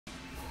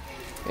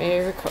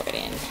We're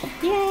recording.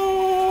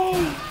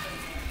 Yay!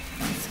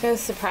 Let's go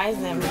surprise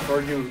them.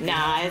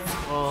 Nah, it's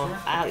cool.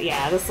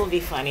 Yeah, this will be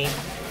funny.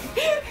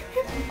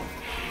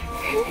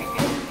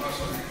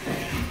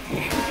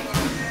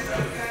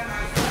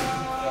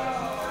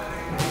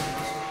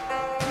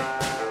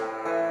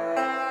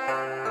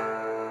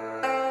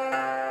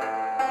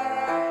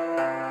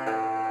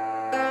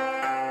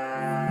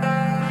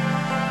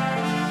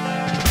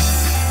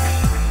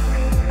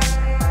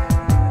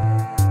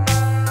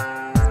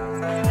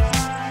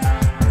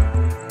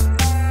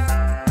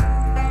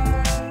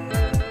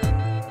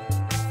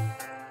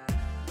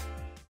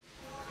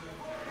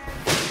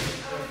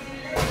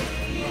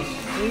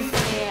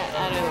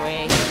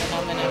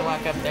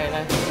 Up there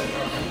though.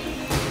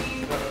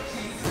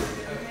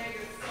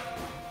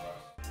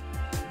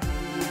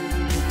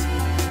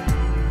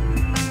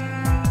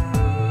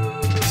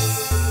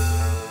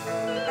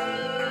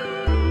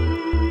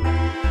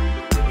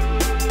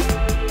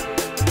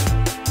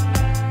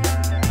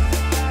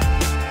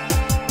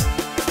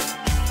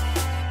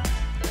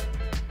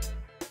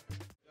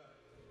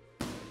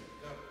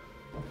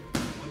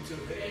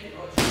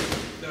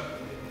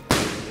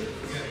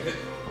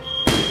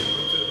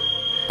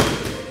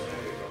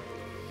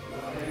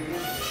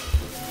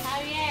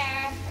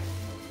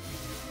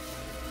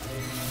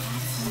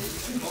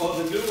 Oh,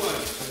 the new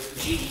one.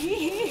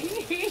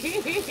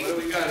 What do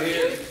we got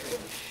here?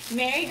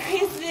 Merry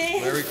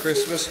Christmas. Merry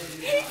Christmas.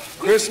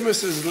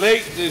 Christmas is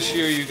late this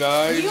year, you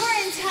guys. You are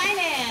in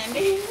Thailand.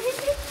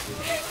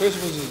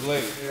 Christmas is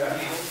late.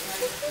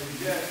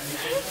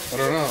 I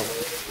don't know.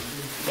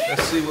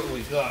 Let's see what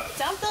we got.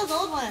 Dump those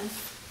old ones.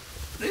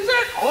 These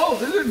aren't old.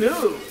 These are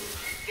new.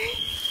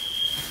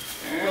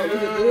 Oh,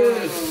 look at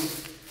this.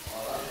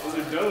 Those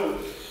are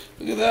dope.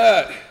 Look at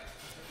that.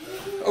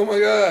 Oh my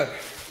God.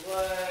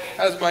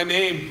 Has my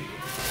name.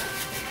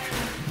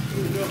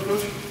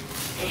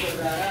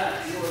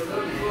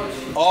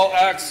 All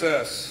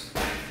access.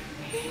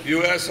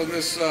 US on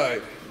this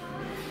side.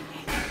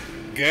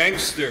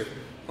 Gangster.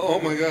 Oh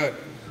my God.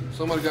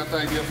 Somebody got the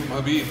idea from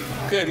Khabib.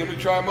 Okay, let me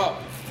try them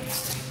up.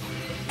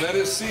 Let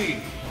us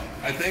see.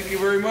 I thank you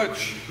very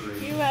much.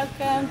 You're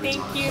welcome.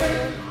 Thank you.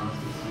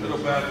 Little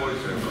bad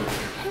boys there.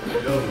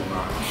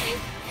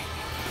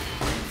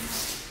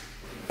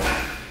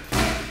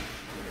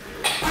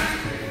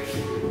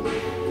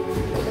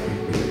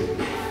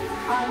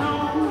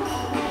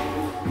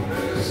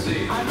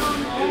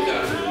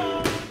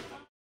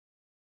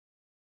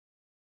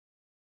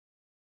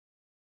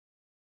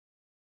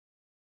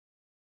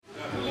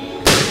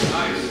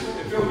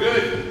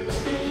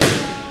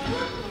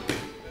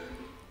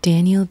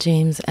 Daniel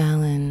James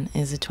Allen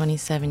is a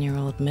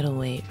 27-year-old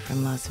middleweight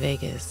from Las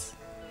Vegas.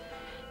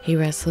 He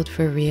wrestled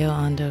for Rio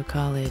Hondo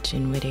College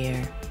in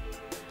Whittier.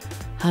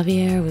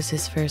 Javier was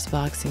his first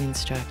boxing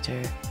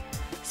instructor,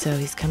 so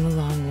he's come a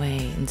long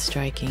way in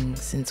striking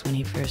since when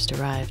he first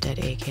arrived at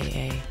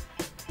AKA.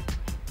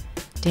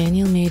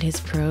 Daniel made his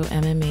pro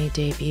MMA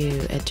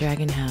debut at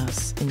Dragon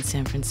House in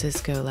San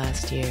Francisco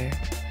last year,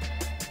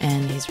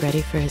 and he's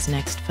ready for his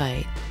next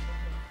fight.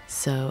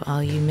 So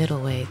all you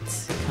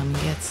middleweights, come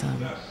get some.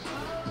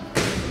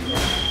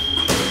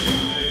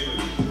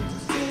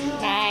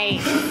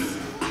 Nice.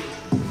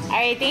 All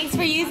right, thanks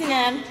for using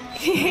them.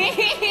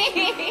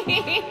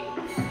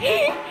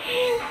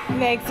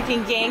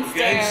 Mexican gangster.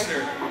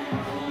 Gangster.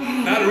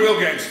 Not a real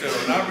gangster,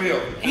 not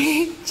real.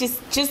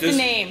 just the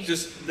name.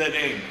 Just the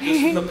name.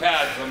 Just in the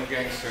pads, I'm a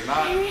gangster.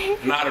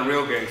 Not a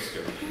real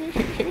gangster.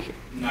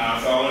 Nah,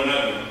 it's all or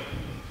nothing.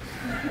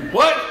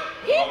 What?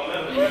 All or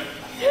nothing.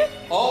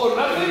 All or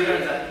nothing?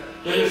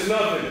 Then it's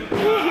nothing. I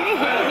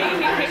don't know,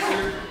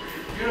 gangster.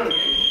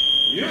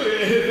 You,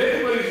 if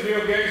anybody's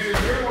real gangster,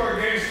 you're more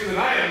gangster than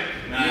I am.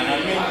 Nah,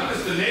 I'm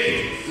just a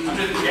name. I'm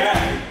just a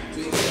guy.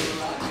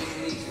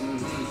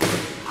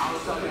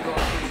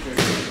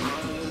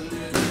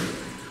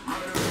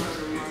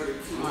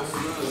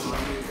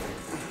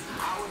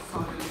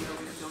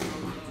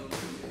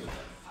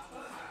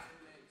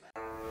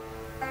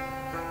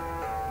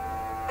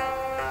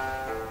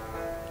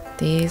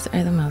 These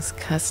are the most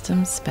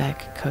custom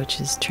spec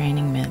coach's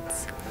training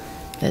mitts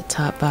that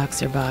Top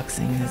Boxer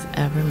Boxing has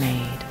ever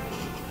made.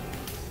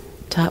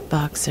 Top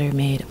Boxer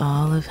made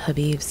all of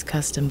Khabib's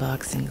custom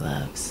boxing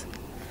gloves,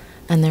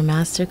 and their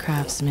master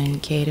craftsmen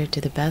cater to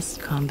the best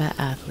combat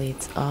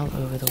athletes all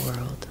over the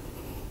world.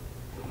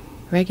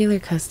 Regular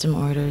custom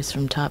orders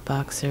from Top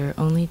Boxer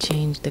only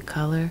change the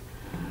color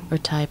or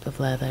type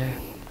of leather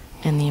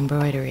and the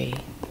embroidery,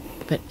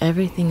 but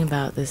everything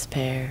about this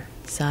pair,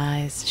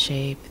 size,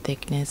 shape,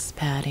 thickness,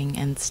 padding,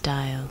 and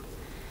style,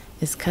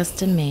 is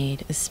custom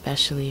made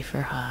especially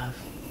for Hav.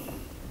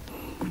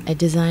 I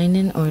designed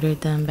and ordered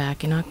them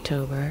back in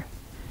October,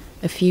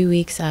 a few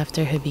weeks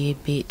after Khabib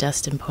beat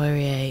Dustin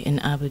Poirier in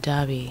Abu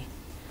Dhabi,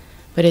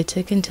 but it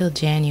took until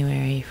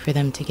January for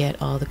them to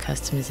get all the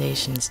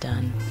customizations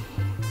done.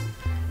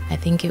 I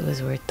think it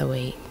was worth the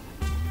wait.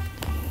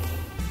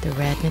 The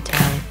red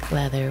metallic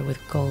leather with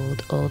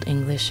gold Old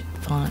English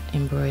font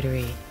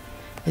embroidery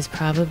is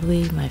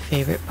probably my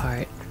favorite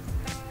part.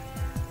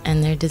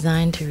 and they're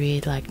designed to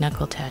read like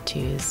knuckle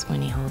tattoos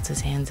when he holds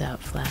his hands out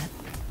flat.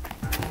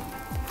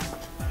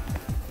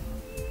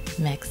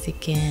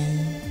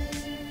 Mexican,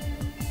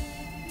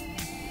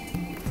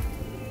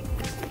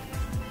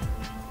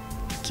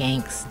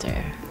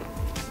 gangster,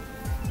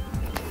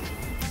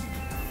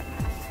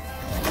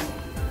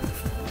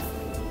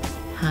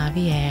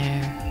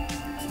 Javier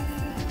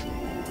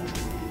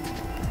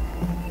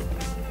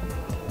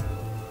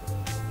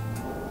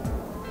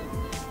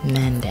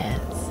Méndez.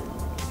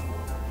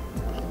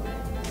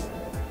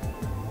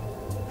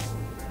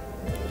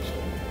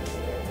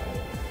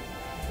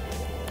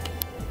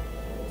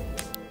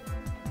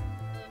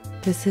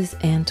 This is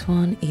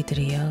Antoine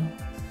Hidrio.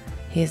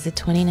 He is a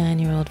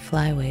 29-year-old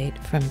flyweight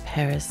from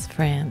Paris,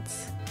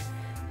 France,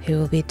 who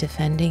will be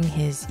defending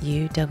his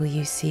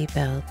UWC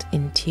belt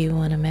in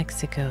Tijuana,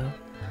 Mexico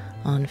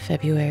on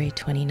February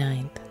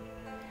 29th.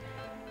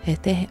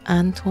 Este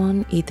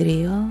Antoine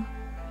Hidrio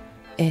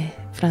es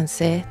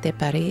francés de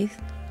París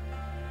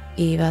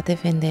y va a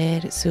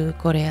defender su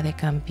Corea de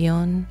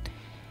Campeón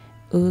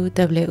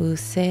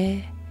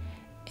UWC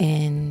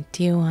en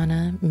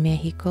Tijuana,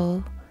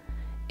 México,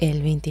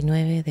 el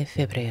 29 de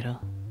febrero.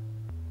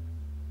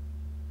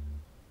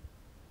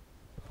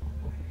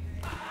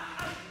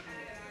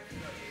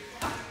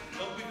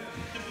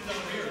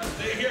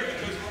 Stay here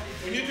because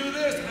when you do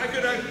this, I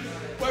could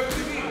what do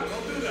you mean?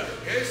 Don't do that.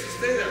 Okay, so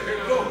stay there.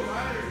 Here, go. 1,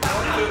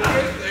 2, 3.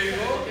 There you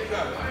go.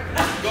 Go.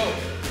 Go.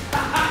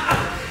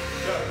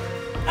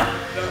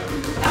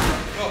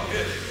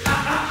 Hit.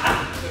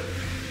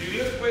 You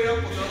lift way up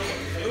another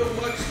one. A little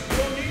much. You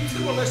don't need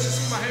to unless you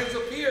see my hands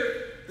up here.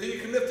 Then you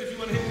can lift if you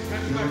want to hit your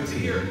hands back to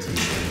here.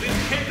 You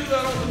can't do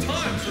that all the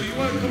time. So you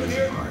want to come in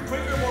here,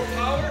 quicker, more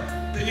power.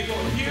 Then you go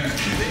here,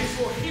 then you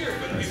go here.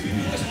 But if you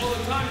do this all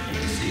the time, you're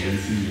going to see it.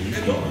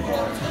 And don't do it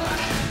all the time.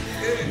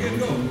 Again,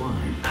 go.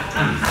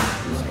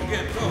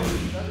 Again, go.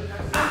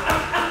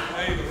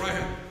 There you go, right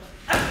hand.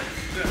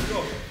 Jab, go.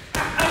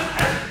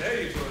 There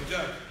you go,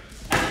 jab.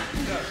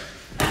 Jab.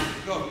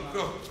 Go,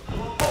 go.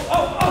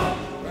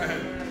 Right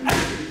hand.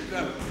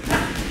 Jab.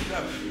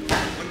 Jab.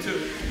 1, 2.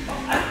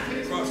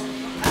 Cross.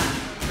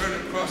 Turn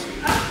it, cross it.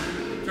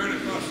 Turn it,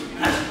 cross it.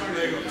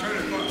 There you go, turn it,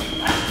 cross it.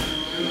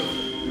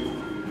 Beautiful.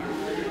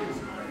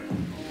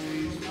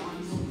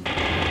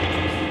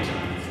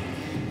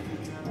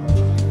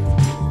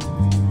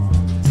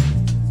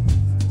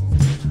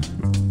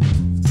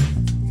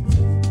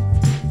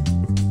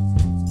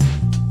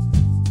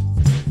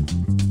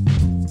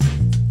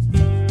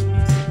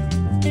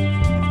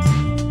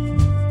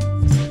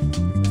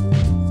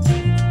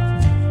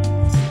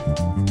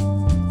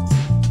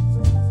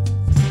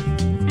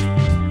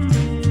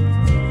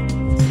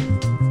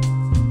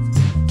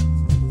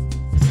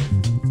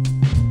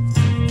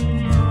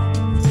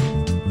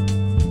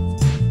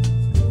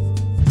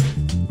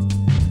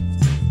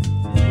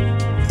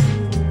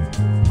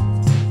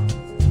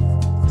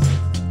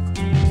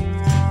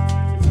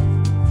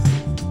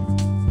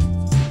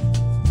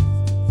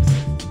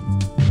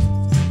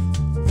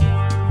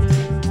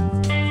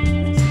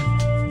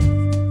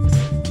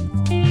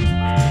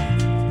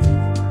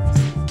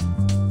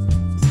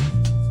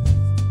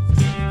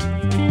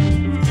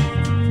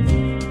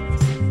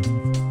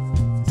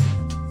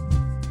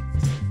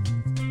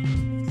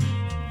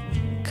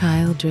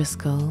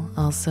 Driscoll,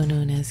 also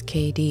known as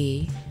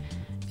KD,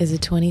 is a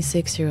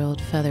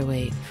 26-year-old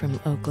featherweight from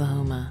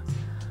Oklahoma,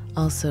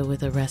 also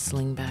with a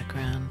wrestling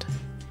background.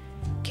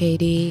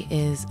 KD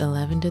is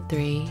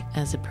 11-3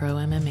 as a pro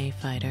MMA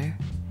fighter.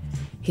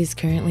 He's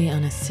currently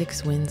on a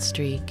 6-win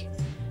streak,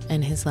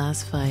 and his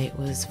last fight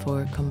was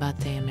for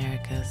Combate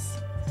Americas.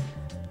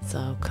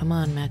 So come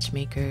on,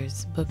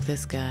 matchmakers, book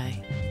this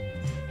guy.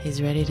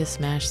 He's ready to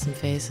smash some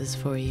faces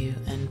for you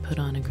and put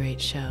on a great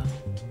show.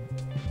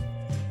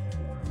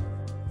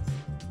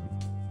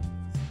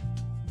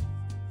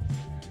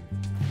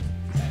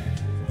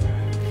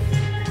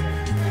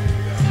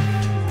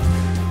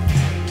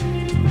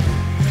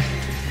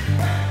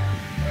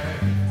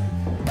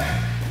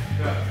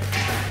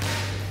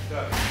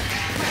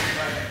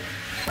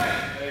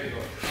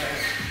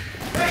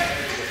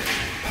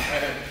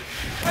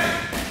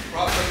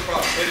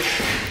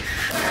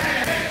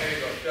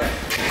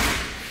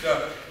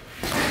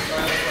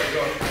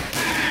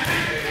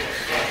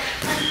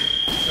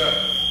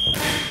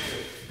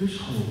 This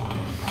whole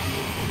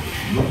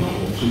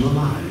ultimate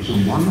lies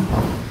in one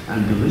hot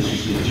and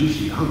deliciously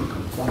juicy hunk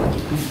of quality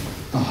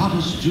beef. The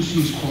hottest,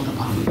 juiciest quarter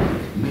pounder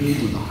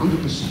made with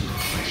 100%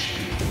 fresh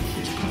beef.